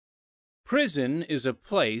Prison is a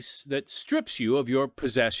place that strips you of your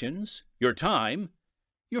possessions, your time,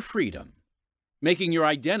 your freedom, making your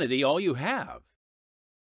identity all you have.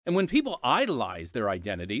 And when people idolize their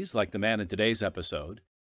identities, like the man in today's episode,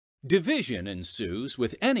 division ensues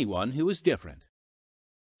with anyone who is different.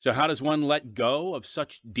 So how does one let go of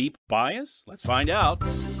such deep bias? Let's find out.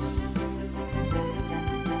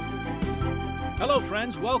 Hello,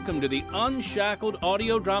 friends. Welcome to the Unshackled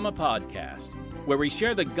Audio Drama Podcast, where we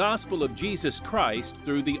share the gospel of Jesus Christ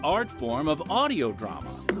through the art form of audio drama.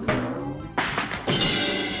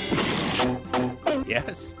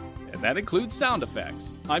 Yes, and that includes sound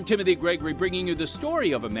effects. I'm Timothy Gregory, bringing you the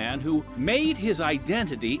story of a man who made his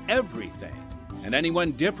identity everything, and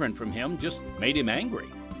anyone different from him just made him angry.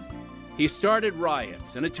 He started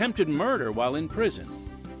riots and attempted murder while in prison,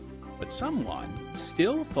 but someone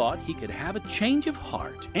still thought he could have a change of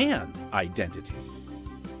heart and identity.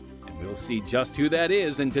 And we'll see just who that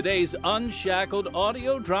is in today's Unshackled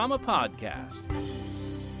Audio Drama Podcast.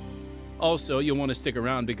 Also, you'll want to stick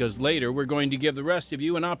around because later we're going to give the rest of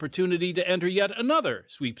you an opportunity to enter yet another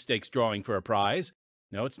sweepstakes drawing for a prize.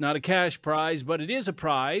 No, it's not a cash prize, but it is a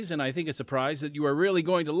prize, and I think it's a prize that you are really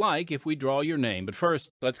going to like if we draw your name. But first,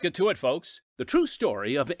 let's get to it, folks. The true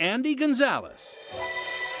story of Andy Gonzalez.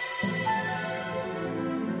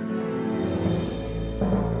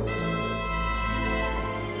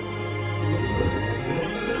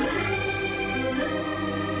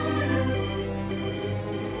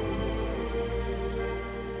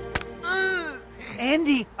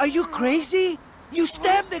 Andy, are you crazy? You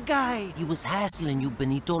stabbed the guy! He was hassling you,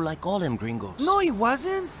 Benito, like all them gringos. No, he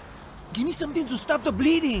wasn't. Give me something to stop the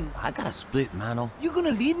bleeding. I got a split, mano. You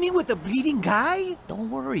gonna leave me with a bleeding guy? Don't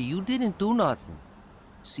worry, you didn't do nothing.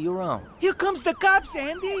 See you around. Here comes the cops,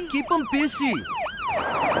 Andy! Keep them busy!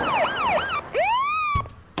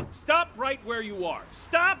 Stop right where you are.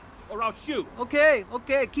 Stop, or I'll shoot. Okay,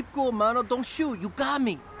 keep cool, mano. Don't shoot. You got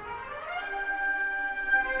me.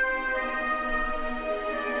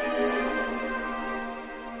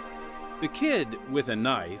 The kid with a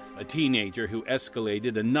knife, a teenager who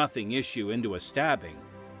escalated a nothing issue into a stabbing,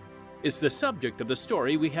 is the subject of the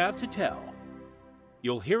story we have to tell.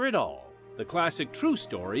 You'll hear it all, the classic true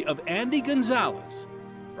story of Andy Gonzalez,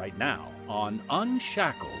 right now on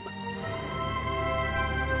Unshackled.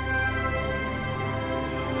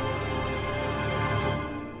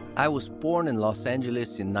 I was born in Los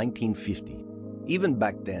Angeles in 1950. Even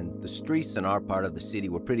back then, the streets in our part of the city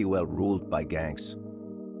were pretty well ruled by gangs.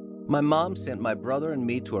 My mom sent my brother and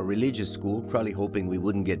me to a religious school, probably hoping we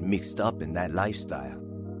wouldn't get mixed up in that lifestyle.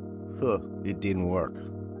 It didn't work.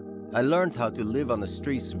 I learned how to live on the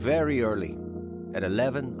streets very early. At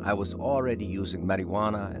 11, I was already using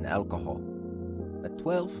marijuana and alcohol. At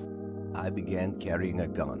 12, I began carrying a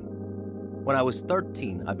gun. When I was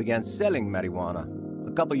 13, I began selling marijuana.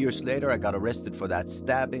 A couple years later, I got arrested for that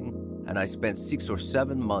stabbing, and I spent 6 or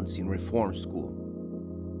 7 months in reform school.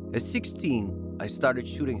 At 16, I started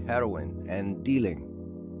shooting heroin and dealing.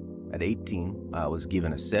 At 18, I was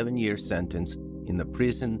given a 7-year sentence in the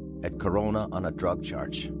prison at Corona on a drug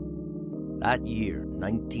charge. That year,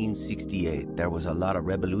 1968, there was a lot of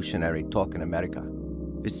revolutionary talk in America,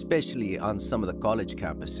 especially on some of the college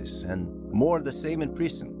campuses, and more of the same in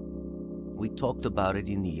prison. We talked about it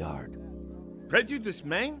in the yard. Prejudice,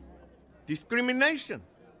 man. Discrimination.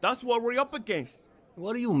 That's what we're up against.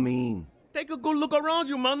 What do you mean? Take a good look around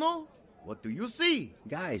you, mano. What do you see?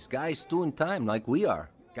 Guys doing time like we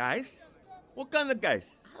are. Guys? What kind of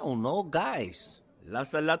guys? I don't know, guys.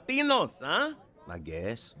 Lots of Latinos, huh? I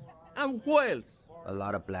guess. And who else? A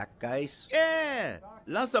lot of black guys. Yeah,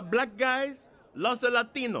 lots of black guys, lots of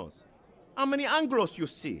Latinos. How many Anglos you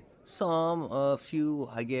see? Some, a few,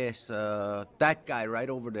 I guess. That guy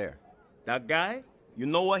right over there. That guy? You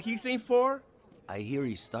know what he's in for? I hear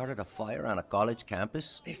he started a fire on a college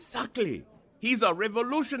campus. Exactly. He's a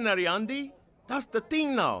revolutionary, Andy. That's the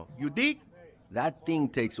thing now. You dig? That thing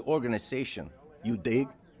takes organization. You dig?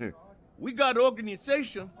 We got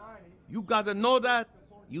organization. You gotta know that.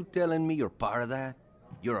 You telling me you're part of that?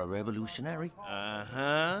 You're a revolutionary?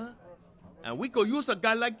 Uh-huh. And we could use a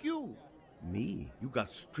guy like you. Me? You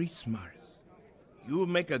got street smarts. You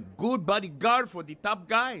make a good bodyguard for the top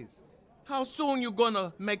guys. How soon you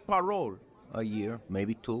gonna make parole? A year,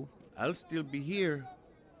 maybe 2. I'll still be here.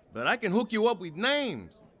 But I can hook you up with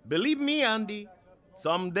names. Believe me, Andy,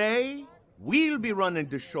 someday we'll be running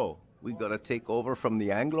the show. We gotta take over from the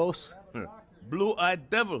Anglos? Blue-eyed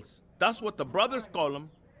devils. That's what the brothers call them.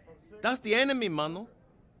 That's the enemy, mano.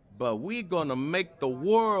 But we're gonna make the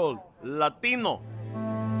world Latino.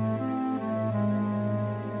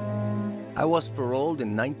 I was paroled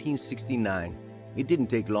in 1969. It didn't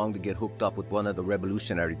take long to get hooked up with one of the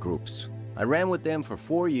revolutionary groups. I ran with them for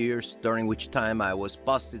 4 years, during which time I was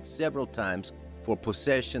busted several times for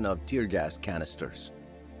possession of tear gas canisters.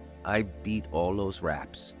 I beat all those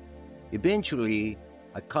raps. Eventually,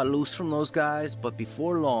 I cut loose from those guys, but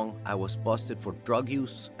before long, I was busted for drug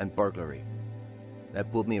use and burglary.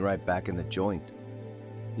 That put me right back in the joint.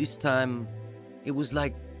 This time, it was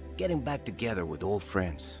like getting back together with old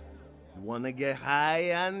friends. You wanna get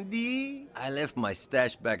high, Andy? I left my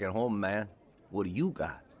stash back at home, man. What do you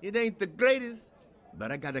got? It ain't the greatest,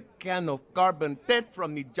 but I got a can of carbon tet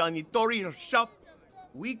from the janitorial shop.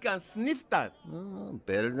 We can sniff that. Oh,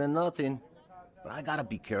 better than nothing. But I gotta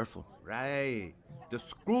be careful. Right. The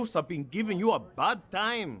screws have been giving you a bad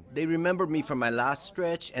time. They remember me from my last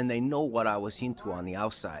stretch, and they know what I was into on the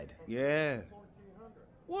outside. Yeah.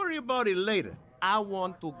 Worry about it later. I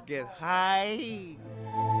want to get high.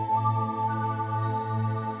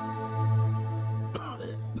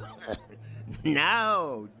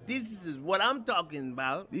 Now, this is what I'm talking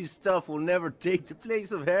about. This stuff will never take the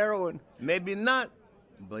place of heroin. Maybe not,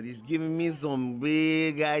 but it's giving me some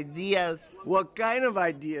big ideas. What kind of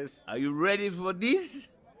ideas? Are you ready for this?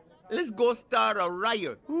 Let's go start a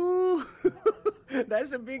riot. Ooh,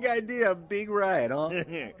 that's a big idea, a big riot, huh?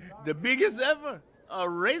 The biggest ever. A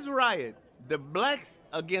race riot. The blacks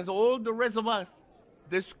against all the rest of us.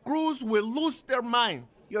 The screws will lose their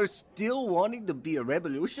minds. You're still wanting to be a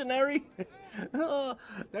revolutionary?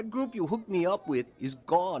 That group you hooked me up with is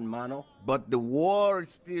gone, mano. But the war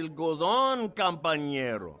still goes on,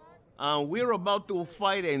 compañero. And we're about to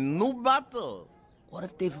fight a new battle. What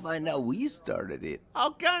if they find out we started it? How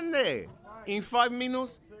can they? In 5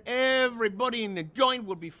 minutes, everybody in the joint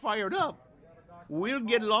will be fired up. We'll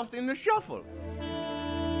get lost in the shuffle.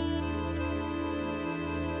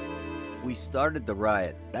 We started the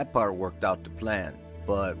riot. That part worked out to plan,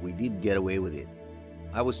 but we did get away with it.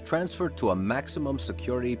 I was transferred to a maximum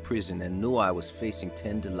security prison and knew I was facing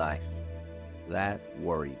 10 to life. That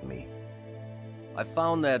worried me. I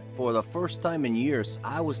found that for the first time in years,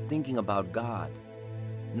 I was thinking about God.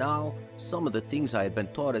 Now, some of the things I had been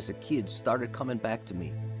taught as a kid started coming back to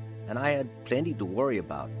me, and I had plenty to worry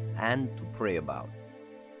about and to pray about.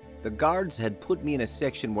 The guards had put me in a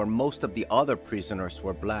section where most of the other prisoners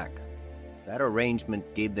were black. That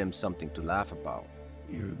arrangement gave them something to laugh about.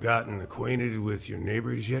 You gotten acquainted with your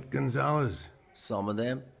neighbors yet, Gonzalez? Some of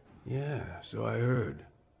them? Yeah, so I heard.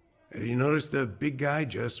 Have you noticed the big guy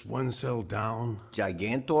just one cell down?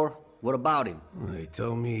 Gigantor? What about him? Well, they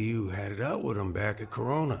tell me you had it out with him back at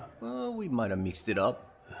Corona. Well, we might have mixed it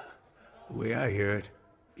up. The way I hear it,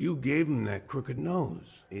 you gave him that crooked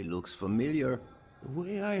nose. It looks familiar. The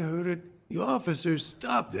way I heard it, the officers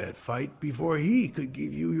stopped that fight before he could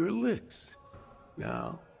give you your licks.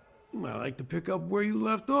 Now, you might like to pick up where you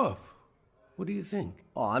left off. What do you think?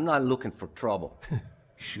 Oh, I'm not looking for trouble.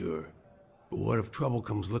 Sure. But what if trouble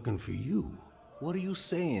comes looking for you? What are you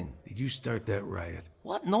saying? Did you start that riot?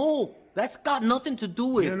 What? No, that's got nothing to do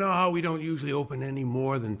with... You know how we don't usually open any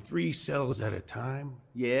more than 3 cells at a time?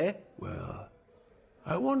 Yeah? Well,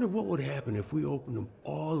 I wonder what would happen if we opened them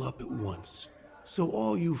all up at once, so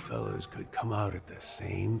all you fellas could come out at the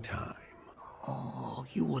same time. Oh,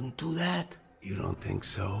 you wouldn't do that? You don't think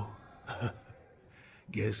so?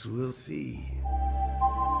 Guess we'll see.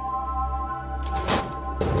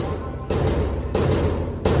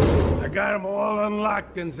 I got them all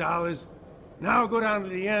unlocked, Gonzalez. Now go down to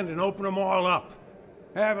the end and open them all up.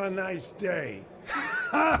 Have a nice day.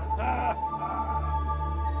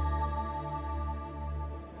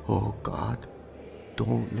 Oh, God.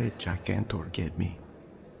 Don't let Gigantor get me.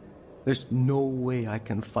 There's no way I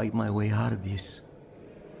can fight my way out of this.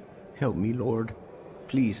 Help me, Lord.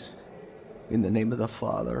 Please. In the name of the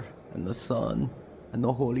Father, and the Son, and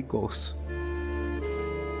the Holy Ghost.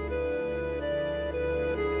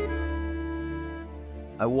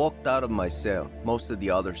 I walked out of my cell. Most of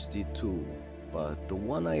the others did too. But the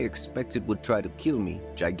one I expected would try to kill me,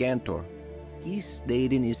 Gigantor, he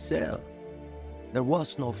stayed in his cell. There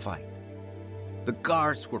was no fight. The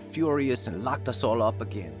guards were furious and locked us all up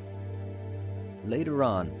again. Later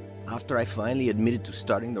on, after I finally admitted to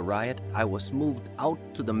starting the riot, I was moved out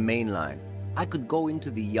to the main line. I could go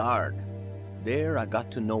into the yard. There, I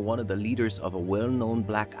got to know one of the leaders of a well-known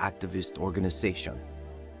black activist organization.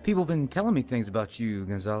 People been telling me things about you,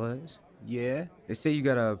 Gonzalez. Yeah? They say you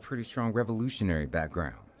got a pretty strong revolutionary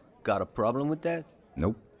background. Got a problem with that?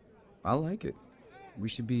 Nope. I like it. We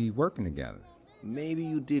should be working together. Maybe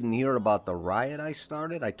you didn't hear about the riot I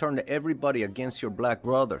started? I turned everybody against your black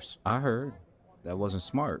brothers. I heard. That wasn't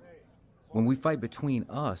smart. When we fight between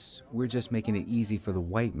us, we're just making it easy for the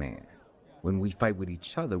white man. When we fight with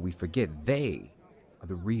each other, we forget they are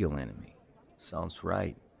the real enemy. Sounds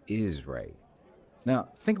right. Is right. Now,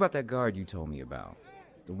 think about that guard you told me about.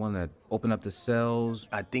 The one that opened up the cells.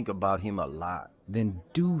 I think about him a lot. Then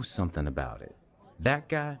do something about it. That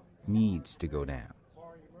guy needs to go down.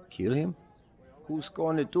 Kill him? Who's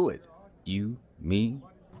going to do it? You, me,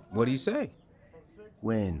 what do you say?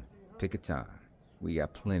 When? Pick a time. We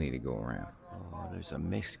got plenty to go around. Oh, there's a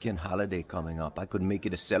Mexican holiday coming up. I could make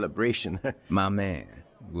it a celebration. My man.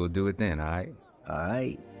 We'll do it then, all right? All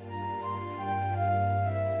right.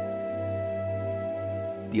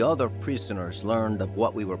 The other prisoners learned of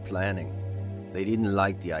what we were planning. They didn't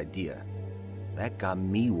like the idea. That got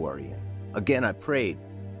me worrying. Again, I prayed.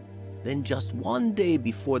 Then just one day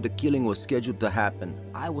before the killing was scheduled to happen,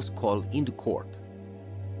 I was called into court.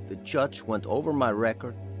 The judge went over my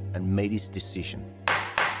record and made his decision.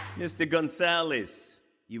 Mr. Gonzalez,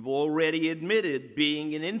 you've already admitted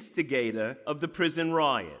being an instigator of the prison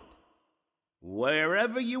riot.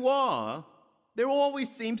 Wherever you are, there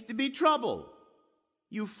always seems to be trouble.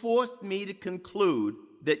 You forced me to conclude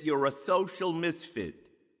that you're a social misfit.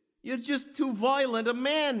 You're just too violent a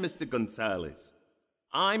man, Mr. Gonzalez.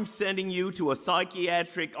 I'm sending you to a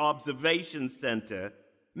psychiatric observation center.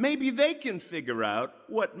 Maybe they can figure out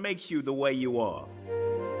what makes you the way you are.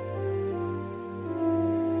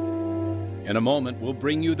 In a moment, we'll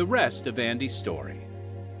bring you the rest of Andy's story.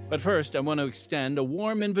 But first, I want to extend a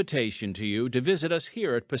warm invitation to you to visit us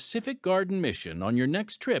here at Pacific Garden Mission on your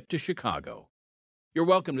next trip to Chicago. You're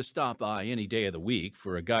welcome to stop by any day of the week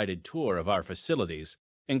for a guided tour of our facilities,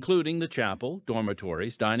 including the chapel,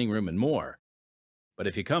 dormitories, dining room, and more. But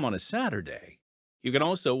if you come on a Saturday, you can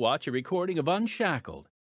also watch a recording of Unshackled.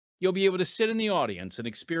 You'll be able to sit in the audience and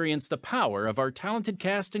experience the power of our talented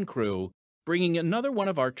cast and crew, bringing another one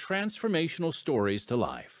of our transformational stories to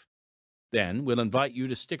life. Then we'll invite you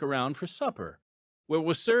to stick around for supper, where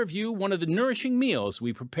we'll serve you one of the nourishing meals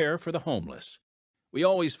we prepare for the homeless. We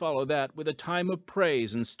always follow that with a time of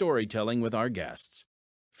praise and storytelling with our guests,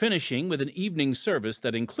 finishing with an evening service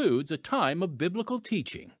that includes a time of biblical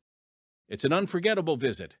teaching. It's an unforgettable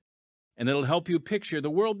visit, and it'll help you picture the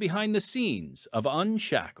world behind the scenes of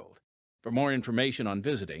Unshackled. For more information on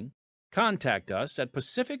visiting, contact us at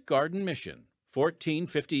Pacific Garden Mission,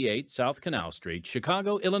 1458 South Canal Street,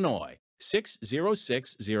 Chicago, Illinois,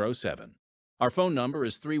 60607. Our phone number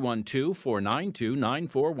is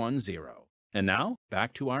 312-492-9410. And now,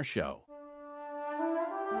 back to our show.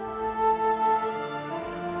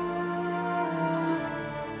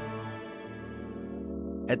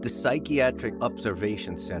 At the Psychiatric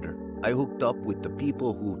Observation Center, I hooked up with the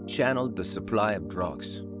people who channeled the supply of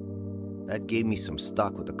drugs. That gave me some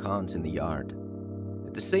stock with the cons in the yard.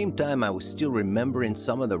 At the same time, I was still remembering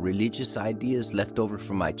some of the religious ideas left over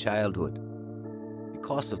from my childhood.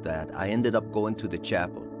 Because of that, I ended up going to the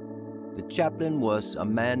chapel. The chaplain was a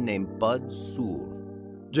man named Bud Sewell.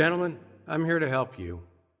 Gentlemen, I'm here to help you.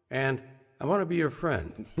 And I want to be your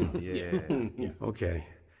friend. Yeah. Okay,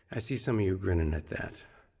 I see some of you grinning at that.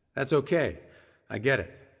 That's okay, I get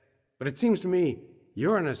it. But it seems to me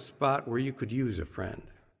you're in a spot where you could use a friend.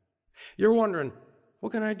 You're wondering,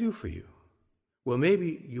 what can I do for you? Well,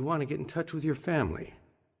 maybe you want to get in touch with your family.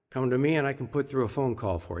 Come to me and I can put through a phone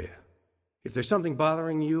call for you. If there's something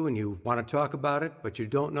bothering you and you want to talk about it, but you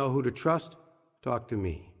don't know who to trust, talk to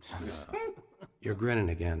me. You're grinning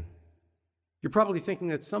again. You're probably thinking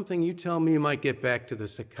that something you tell me might get back to the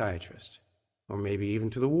psychiatrist, or maybe even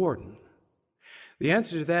to the warden. The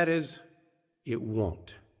answer to that is, it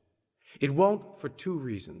won't. It won't for two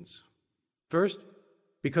reasons. First,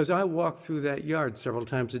 because I walk through that yard several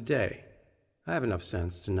times a day. I have enough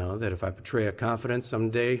sense to know that if I betray a confidence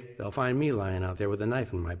someday, they'll find me lying out there with a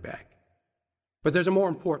knife in my back. But there's a more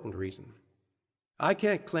important reason. I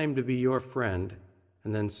can't claim to be your friend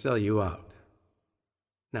and then sell you out.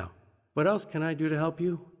 Now, what else can I do to help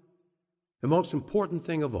you? The most important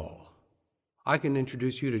thing of all, I can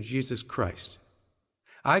introduce you to Jesus Christ.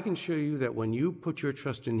 I can show you that when you put your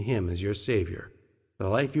trust in Him as your Savior, the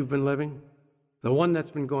life you've been living, the one that's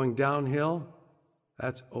been going downhill,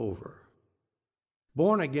 that's over.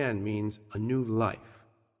 Born again means a new life,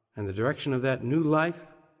 and the direction of that new life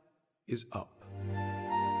is up.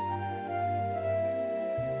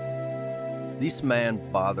 This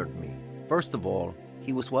man bothered me. First of all,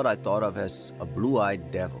 he was what I thought of as a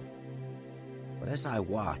blue-eyed devil. But as I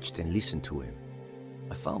watched and listened to him,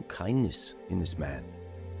 I found kindness in this man.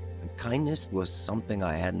 And kindness was something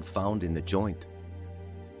I hadn't found in the joint.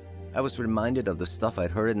 I was reminded of the stuff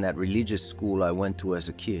I'd heard in that religious school I went to as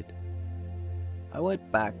a kid. I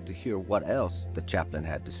went back to hear what else the chaplain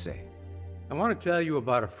had to say. I want to tell you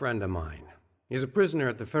about a friend of mine. He's a prisoner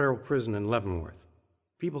at the federal prison in Leavenworth.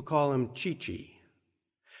 People call him Chi-Chi.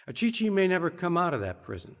 Chichi may never come out of that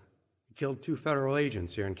prison. He killed 2 federal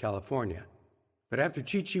agents here in California. But after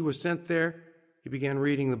Chichi was sent there, he began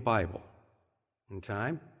reading the Bible. In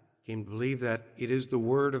time, he came to believe that it is the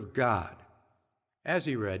Word of God. As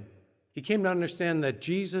he read, he came to understand that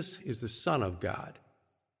Jesus is the Son of God.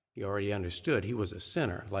 He already understood he was a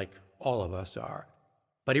sinner, like all of us are.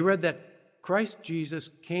 But he read that Christ Jesus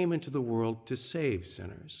came into the world to save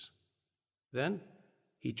sinners. Then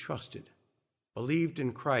he trusted, believed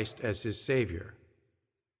in Christ as his Savior.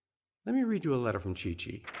 Let me read you a letter from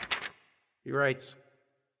Chi-Chi. He writes,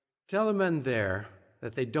 "Tell the men there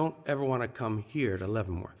that they don't ever want to come here to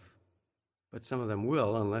Leavenworth. But some of them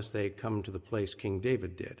will unless they come to the place King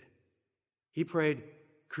David did. He prayed,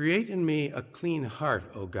 'Create in me a clean heart,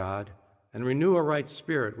 O God, and renew a right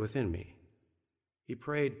spirit within me.' He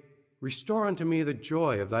prayed, 'Restore unto me the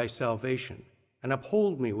joy of thy salvation, and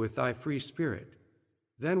uphold me with thy free spirit.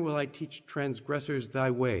 Then will I teach transgressors thy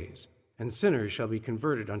ways, and sinners shall be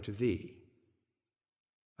converted unto thee.'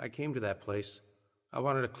 I came to that place. I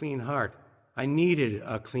wanted a clean heart. I needed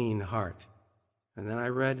a clean heart. And then I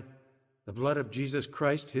read, 'The blood of Jesus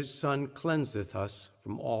Christ, his Son, cleanseth us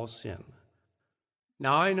from all sin.'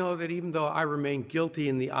 Now I know that even though I remain guilty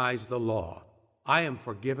in the eyes of the law, I am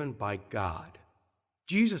forgiven by God.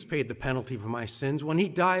 Jesus paid the penalty for my sins when he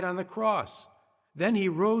died on the cross. Then he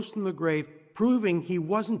rose from the grave, proving he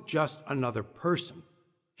wasn't just another person.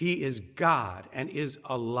 He is God and is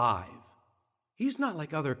alive. He's not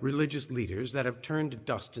like other religious leaders that have turned to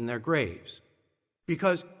dust in their graves.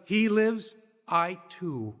 Because he lives, I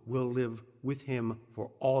too will live with him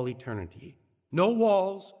for all eternity. No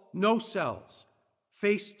walls, no cells,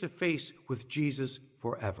 face to face with Jesus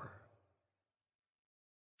forever."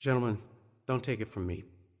 Gentlemen, don't take it from me.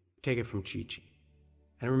 Take it from Chi-Chi.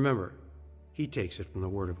 And remember, he takes it from the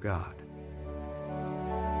Word of God.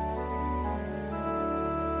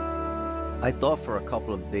 I thought for a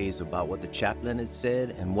couple of days about what the chaplain had said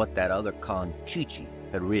and what that other con, Chi-Chi,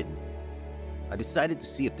 had written. I decided to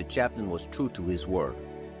see if the chaplain was true to his word.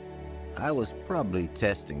 I was probably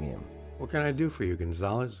testing him. What can I do for you,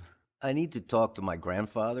 Gonzalez? I need to talk to my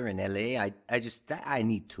grandfather in L.A. I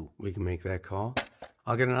need to. We can make that call.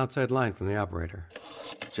 I'll get an outside line from the operator.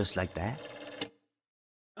 Just like that?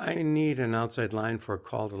 I need an outside line for a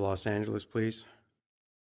call to Los Angeles, please.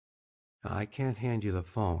 I can't hand you the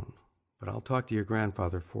phone, but I'll talk to your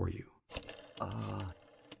grandfather for you.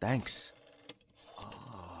 Thanks.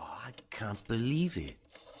 Oh, I can't believe it.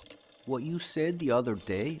 What you said the other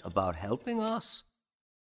day about helping us?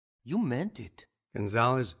 You meant it.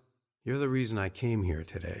 Gonzalez, you're the reason I came here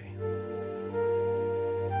today.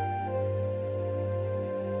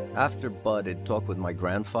 After Bud had talked with my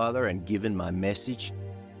grandfather and given my message,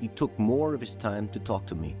 he took more of his time to talk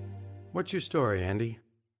to me. What's your story, Andy?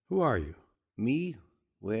 Who are you? Me?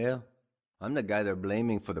 Well, I'm the guy they're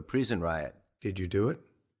blaming for the prison riot. Did you do it?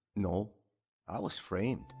 No, I was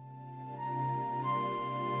framed.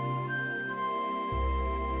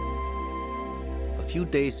 A few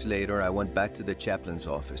days later, I went back to the chaplain's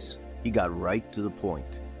office. He got right to the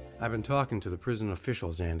point. I've been talking to the prison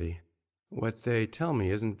officials, Andy. What they tell me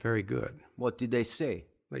isn't very good. What did they say?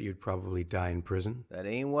 That you'd probably die in prison. That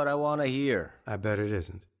ain't what I want to hear. I bet it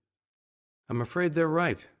isn't. I'm afraid they're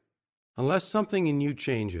right. Unless something in you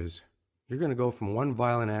changes, you're going to go from one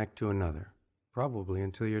violent act to another, probably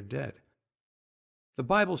until you're dead. The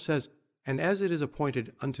Bible says, "And as it is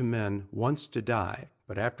appointed unto men once to die,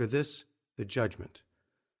 but after this, the judgment.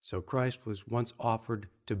 So Christ was once offered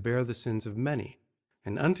to bear the sins of many,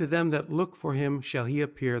 and unto them that look for him shall he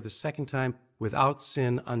appear the second time without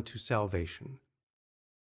sin unto salvation."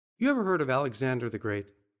 You ever heard of Alexander the Great?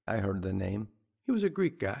 I heard the name. He was a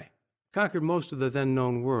Greek guy, conquered most of the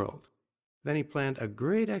then-known world. Then he planned a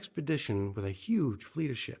great expedition with a huge fleet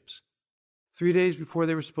of ships. 3 days before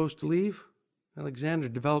they were supposed to leave, Alexander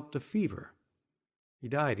developed a fever. He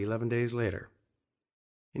died 11 days later.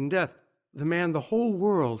 In death, the man the whole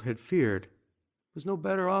world had feared was no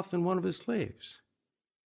better off than one of his slaves.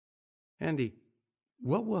 Andy,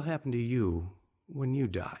 what will happen to you when you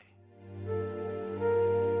die?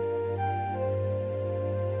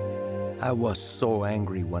 I was so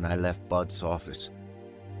angry when I left Bud's office,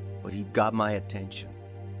 but he got my attention.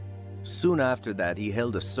 Soon after that, he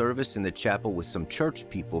held a service in the chapel with some church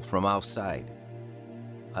people from outside.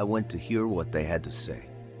 I went to hear what they had to say.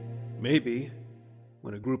 Maybe,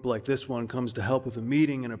 when a group like this one comes to help with a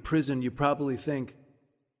meeting in a prison, you probably think,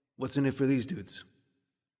 what's in it for these dudes?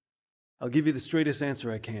 I'll give you the straightest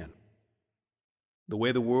answer I can. The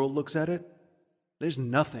way the world looks at it, there's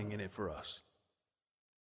nothing in it for us.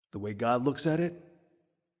 The way God looks at it,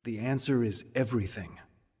 the answer is everything.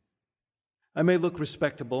 I may look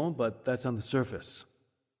respectable, but that's on the surface.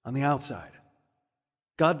 On the outside.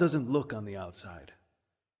 God doesn't look on the outside.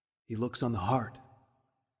 He looks on the heart.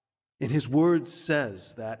 And His Word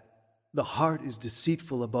says that the heart is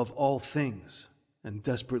deceitful above all things and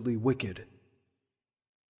desperately wicked.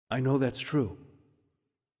 I know that's true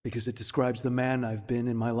because it describes the man I've been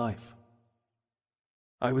in my life.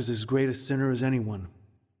 I was as great a sinner as anyone.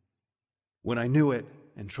 When I knew it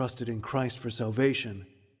and trusted in Christ for salvation,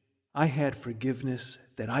 I had forgiveness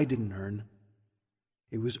that I didn't earn.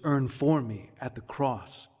 It was earned for me at the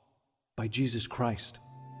cross by Jesus Christ.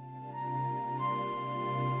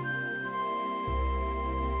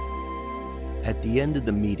 At the end of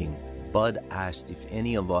the meeting, Bud asked if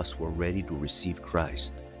any of us were ready to receive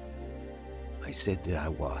Christ. I said that I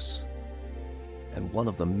was. And one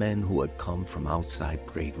of the men who had come from outside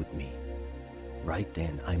prayed with me. Right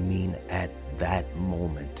then, I mean at that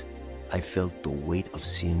moment, I felt the weight of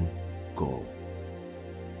sin go.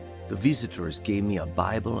 The visitors gave me a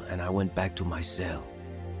Bible and I went back to my cell.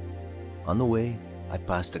 On the way, I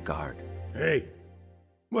passed a guard. Hey,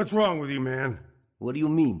 what's wrong with you, man? What do you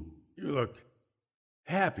mean? You look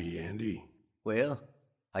happy, Andy. Well,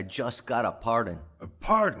 I just got a pardon. A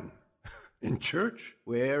pardon? In church?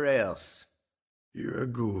 Where else? You're a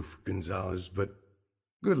goof, Gonzalez, but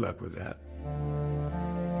good luck with that.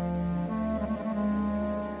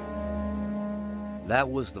 That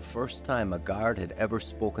was the first time a guard had ever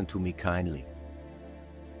spoken to me kindly.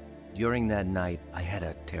 During that night, I had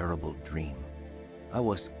a terrible dream. I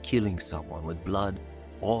was killing someone with blood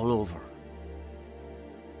all over.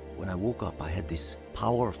 When I woke up, I had this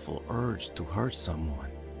powerful urge to hurt someone.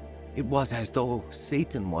 It was as though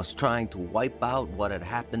Satan was trying to wipe out what had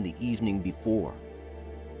happened the evening before.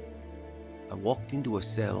 I walked into a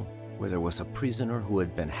cell where there was a prisoner who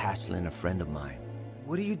had been hassling a friend of mine.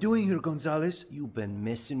 What are you doing here, Gonzalez? You've been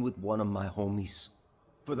messing with one of my homies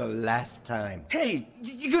for the last time. Hey,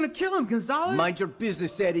 you're gonna kill him, Gonzalez? Mind your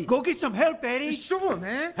business, Eddie. Go get some help, Eddie. Sure,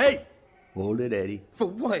 man. Hey! Hold it, Eddie. For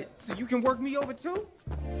what? So you can work me over too?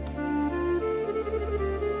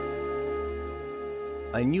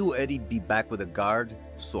 I knew Eddie'd be back with a guard,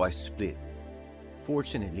 so I split.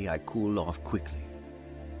 Fortunately, I cooled off quickly.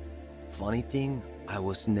 Funny thing, I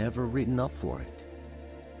was never written up for it.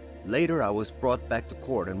 Later, I was brought back to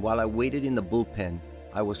court, and while I waited in the bullpen,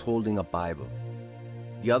 I was holding a Bible.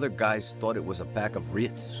 The other guys thought it was a pack of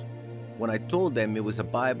Ritz. When I told them it was a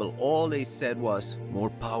Bible, all they said was, "More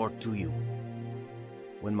power to you."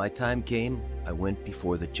 When my time came, I went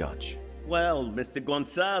before the judge. Well, Mr.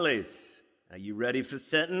 Gonzalez, are you ready for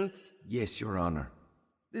sentence? Yes, Your Honor.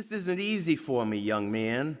 This isn't easy for me, young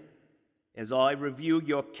man. As I review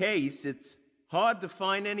your case, it's hard to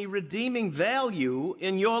find any redeeming value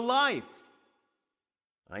in your life.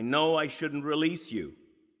 I know I shouldn't release you.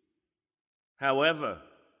 However,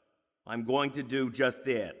 I'm going to do just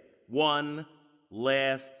that, one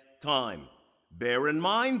last time. Bear in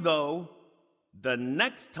mind, though, the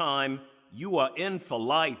next time you are in for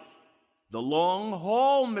life. The long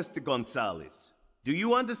haul, Mr. Gonzalez. Do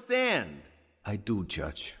you understand? I do,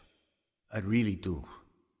 Judge. I really do.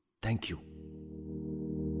 Thank you.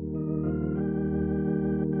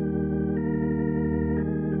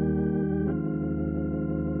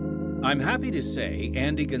 I'm happy to say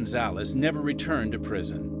Andy Gonzalez never returned to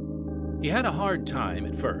prison. He had a hard time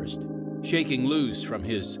at first, shaking loose from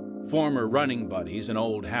his former running buddies and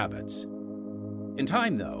old habits. In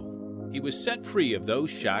time, though, he was set free of those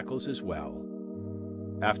shackles as well.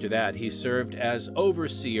 After that, he served as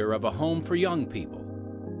overseer of a home for young people,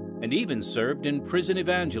 and even served in prison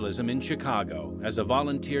evangelism in Chicago as a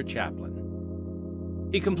volunteer chaplain.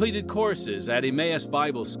 He completed courses at Emmaus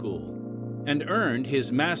Bible School and earned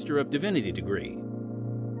his Master of Divinity degree.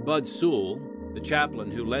 Bud Sewell, the chaplain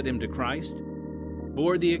who led him to Christ,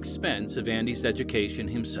 bore the expense of Andy's education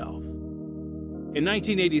himself. In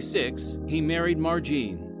 1986, he married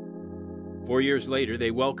Margene. 4 years later, they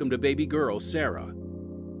welcomed a baby girl, Sarah.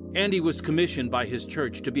 Andy was commissioned by his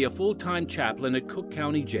church to be a full-time chaplain at Cook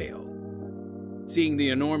County Jail. Seeing the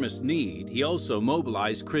enormous need, he also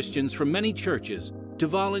mobilized Christians from many churches to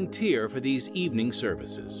volunteer for these evening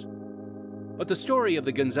services. But the story of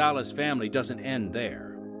the Gonzalez family doesn't end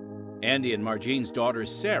there. Andy and Margene's daughter,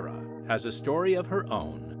 Sarah, has a story of her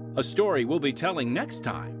own. A story we'll be telling next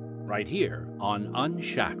time, right here on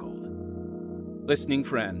Unshackled. Listening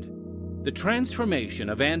friend, the transformation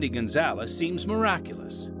of Andy Gonzalez seems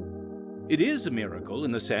miraculous. It is a miracle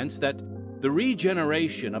in the sense that the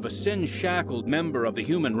regeneration of a sin-shackled member of the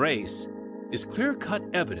human race is clear-cut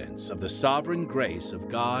evidence of the sovereign grace of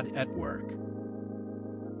God at work.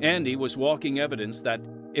 Andy was walking evidence that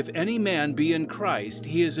if any man be in Christ,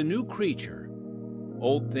 he is a new creature.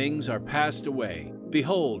 Old things are passed away.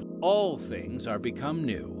 Behold, all things are become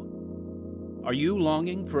new. Are you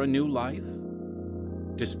longing for a new life?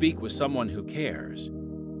 To speak with someone who cares,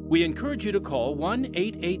 we encourage you to call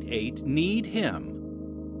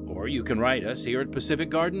 1-888-NEED-HIM. Or you can write us here at Pacific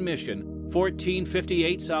Garden Mission,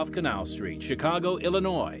 1458 South Canal Street, Chicago,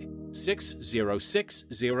 Illinois,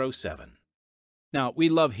 60607. Now, we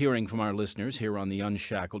love hearing from our listeners here on the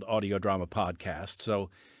Unshackled Audio Drama Podcast, so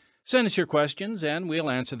send us your questions and we'll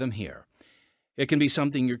answer them here. It can be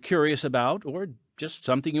something you're curious about or just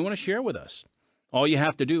something you want to share with us. All you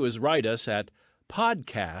have to do is write us at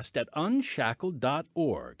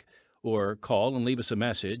podcast@unshackled.org or call and leave us a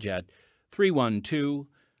message at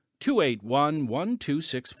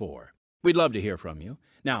 312-281-1264. We'd love to hear from you.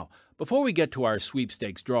 Now, before we get to our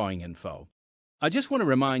sweepstakes drawing info, I just want to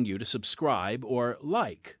remind you to subscribe or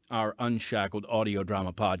like our Unshackled Audio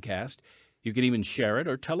Drama Podcast. You can even share it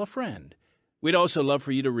or tell a friend. We'd also love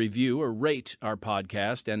for you to review or rate our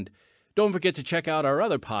podcast, and don't forget to check out our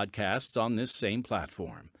other podcasts on this same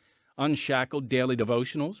platform, Unshackled Daily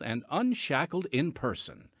Devotionals and Unshackled in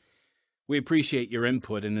Person. We appreciate your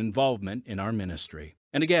input and involvement in our ministry.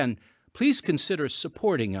 And again, please consider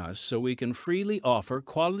supporting us so we can freely offer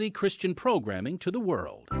quality Christian programming to the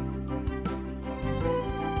world.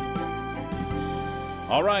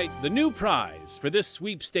 All right, the new prize for this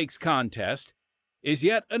sweepstakes contest is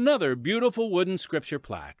yet another beautiful wooden scripture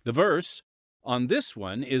plaque. The verse on this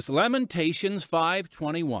one is Lamentations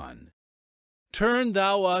 5:21. Turn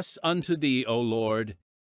thou us unto thee, O Lord,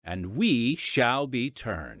 and we shall be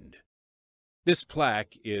turned. This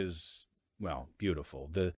plaque is, well, beautiful.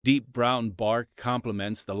 The deep brown bark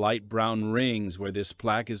complements the light brown rings where this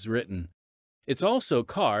plaque is written. It's also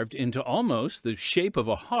carved into almost the shape of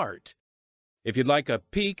a heart. If you'd like a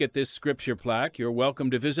peek at this scripture plaque, you're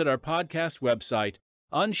welcome to visit our podcast website,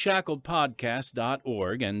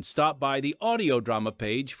 unshackledpodcast.org, and stop by the audio drama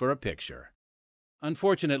page for a picture.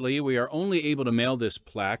 Unfortunately, we are only able to mail this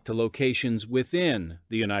plaque to locations within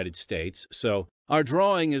the United States, so our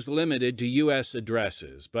drawing is limited to U.S.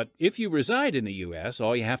 addresses. But if you reside in the U.S.,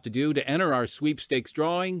 all you have to do to enter our sweepstakes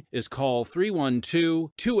drawing is call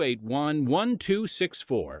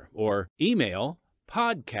 312-281-1264 or email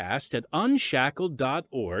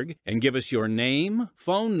podcast@unshackled.org and give us your name,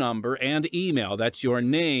 phone number, and email. That's your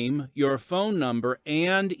name, your phone number,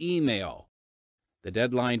 and email. The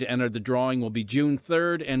deadline to enter the drawing will be June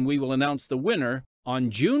 3rd, and we will announce the winner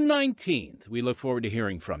on June 19th. We look forward to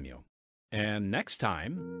hearing from you. And next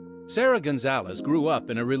time, Sarah Gonzalez grew up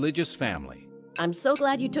in a religious family. I'm so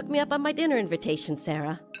glad you took me up on my dinner invitation,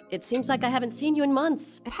 Sarah. It seems like I haven't seen you in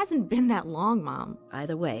months. It hasn't been that long, Mom.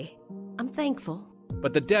 Either way, I'm thankful.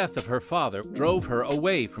 But the death of her father drove her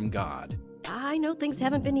away from God. I know things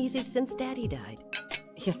haven't been easy since Daddy died.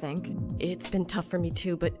 You think? It's been tough for me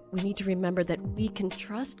too, but we need to remember that we can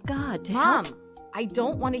trust God to Mom, help. I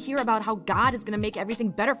don't want to hear about how God is going to make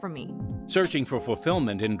everything better for me. Searching for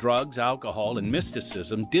fulfillment in drugs, alcohol, and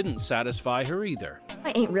mysticism didn't satisfy her either.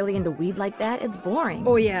 I ain't really into weed like that. It's boring.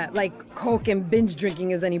 Oh yeah, like coke and binge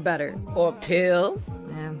drinking is any better. Or pills.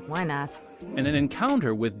 Why not? And an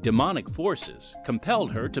encounter with demonic forces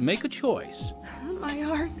compelled her to make a choice. My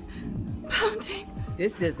heart pounding.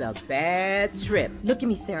 This is a bad trip. Look at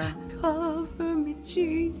me, Sarah. Cover me,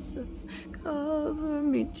 Jesus. Cover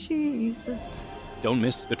me, Jesus. Don't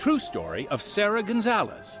miss the true story of Sarah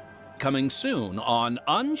Gonzalez, coming soon on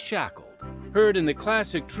Unshackled. Heard in the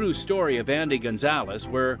classic true story of Andy Gonzalez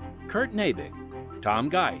were Kurt Nabig,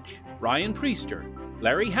 Tom Geich, Ryan Priester,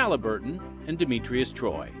 Larry Halliburton, and Demetrius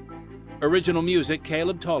Troy. Original music,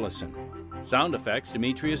 Caleb Tollison. Sound effects,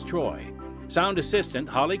 Demetrius Troy. Sound assistant,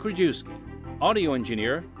 Holly Krajewski. Audio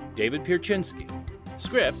engineer, David Pierczynski.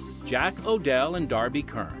 Script, Jack Odell and Darby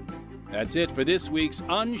Kern. That's it for this week's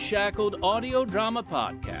Unshackled Audio Drama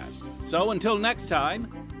Podcast. So until next time,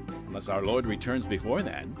 unless our Lord returns before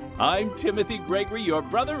then, I'm Timothy Gregory, your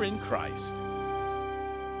brother in Christ.